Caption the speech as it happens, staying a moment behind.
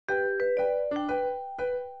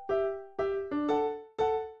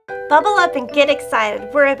Bubble up and get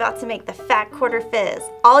excited. We're about to make the Fat Quarter Fizz.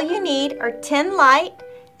 All you need are 10 light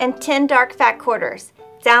and 10 dark fat quarters.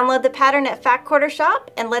 Download the pattern at Fat Quarter Shop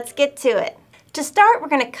and let's get to it. To start, we're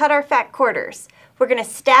going to cut our fat quarters. We're going to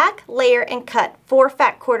stack, layer, and cut 4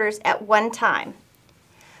 fat quarters at one time.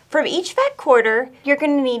 From each fat quarter, you're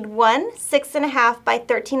going to need one 6.5 by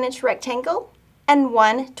 13 inch rectangle and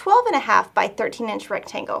one 12.5 by 13 inch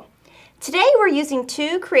rectangle. Today we're using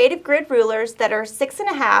 2 creative grid rulers that are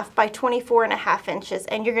 6.5 by 24.5 inches,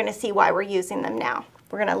 and you're going to see why we're using them now.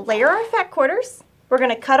 We're going to layer our fat quarters. We're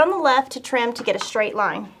going to cut on the left to trim to get a straight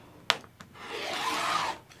line.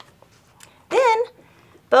 Then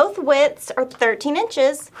both widths are 13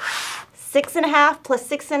 inches. 6.5 plus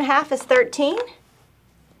 6.5 is 13.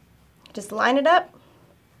 Just line it up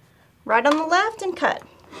right on the left and cut.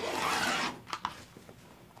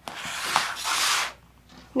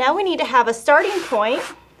 Now we need to have a starting point.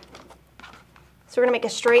 So we're going to make a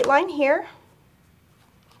straight line here.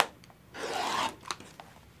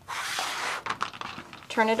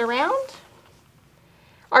 Turn it around.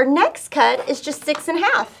 Our next cut is just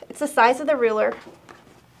 6.5. It's the size of the ruler.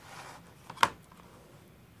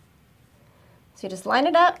 So you just line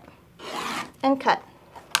it up and cut.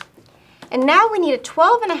 And now we need a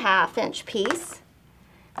 12.5 inch piece.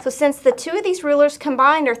 So since the 2 of these rulers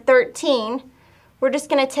combined are 13, we're just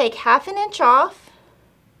going to take 1/2 inch off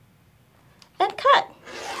and cut.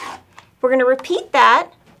 We're going to repeat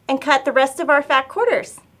that and cut the rest of our fat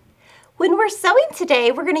quarters. When we're sewing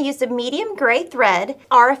today, we're going to use a medium gray thread,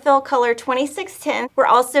 Aurifil color 2610. We're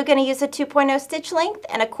also going to use a 2.0 stitch length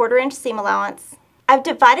and a 1/4 inch seam allowance. I've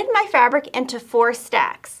divided my fabric into 4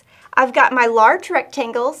 stacks. I've got my large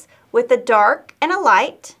rectangles with a dark and a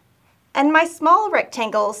light, and my small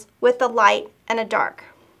rectangles with a light and a dark.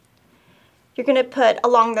 You're going to put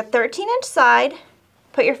along the 13 inch side,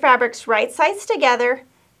 put your fabrics right sides together,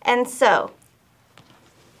 and sew.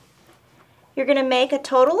 You're going to make a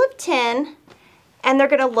total of 10, and they're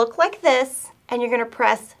going to look like this, and you're going to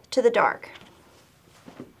press to the dark.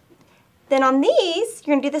 Then on these,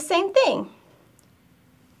 you're going to do the same thing.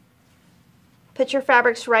 Put your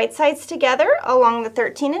fabrics right sides together along the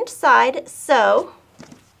 13 inch side, sew.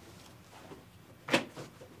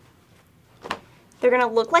 They're going to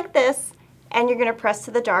look like this, and you're going to press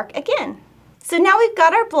to the dark again. So now we've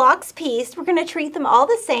got our blocks pieced. We're going to treat them all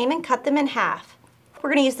the same and cut them in half. We're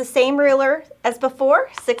going to use the same ruler as before,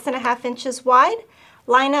 6.5 inches wide.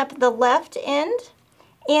 Line up the left end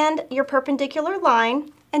and your perpendicular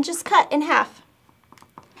line and just cut in half.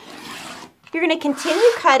 You're going to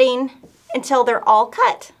continue cutting until they're all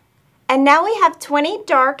cut. And now we have 20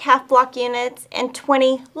 dark half block units and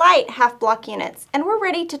 20 light half block units, and we're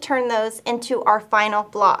ready to turn those into our final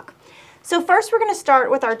block. So first we're going to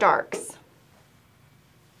start with our darks.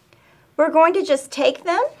 We're going to just take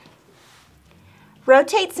them,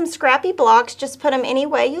 rotate some scrappy blocks, just put them any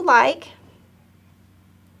way you like.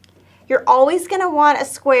 You're always going to want a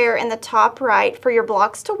square in the top right for your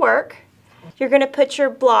blocks to work. You're going to put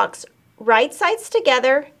your blocks right sides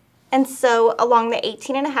together and sew along the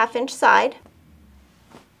 18.5 inch side.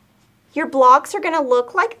 Your blocks are going to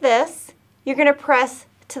look like this. You're going to press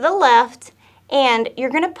to the left, and you're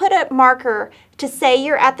going to put a marker to say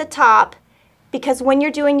you're at the top, because when you're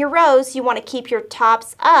doing your rows, you want to keep your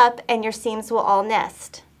tops up and your seams will all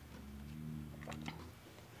nest.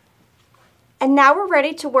 And now we're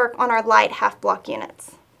ready to work on our light half block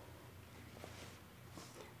units.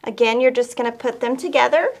 Again, you're just going to put them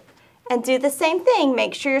together and do the same thing.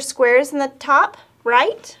 Make sure your square's in the top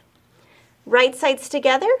right, right sides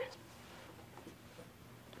together.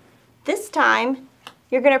 This time,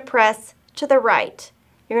 you're going to press to the right.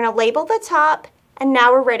 You're going to label the top, and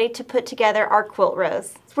now we're ready to put together our quilt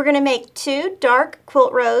rows. So we're going to make 2 dark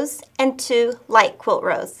quilt rows and 2 light quilt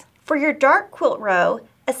rows. For your dark quilt row,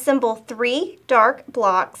 assemble 3 dark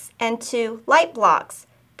blocks and 2 light blocks.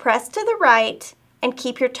 Press to the right and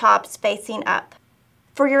keep your tops facing up.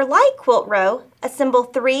 For your light quilt row, assemble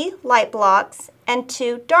 3 light blocks and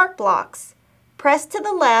 2 dark blocks. Press to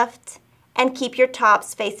the left and keep your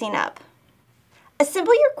tops facing up.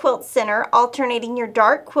 Assemble your quilt center, alternating your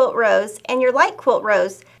dark quilt rows and your light quilt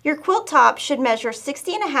rows. Your quilt top should measure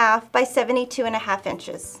 60.5 by 72.5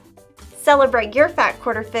 inches. Celebrate your Fat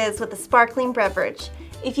Quarter Fizz with a sparkling beverage.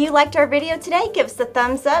 If you liked our video today, give us a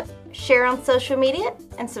thumbs up, share on social media,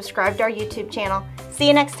 and subscribe to our YouTube channel. See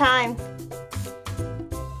you next time.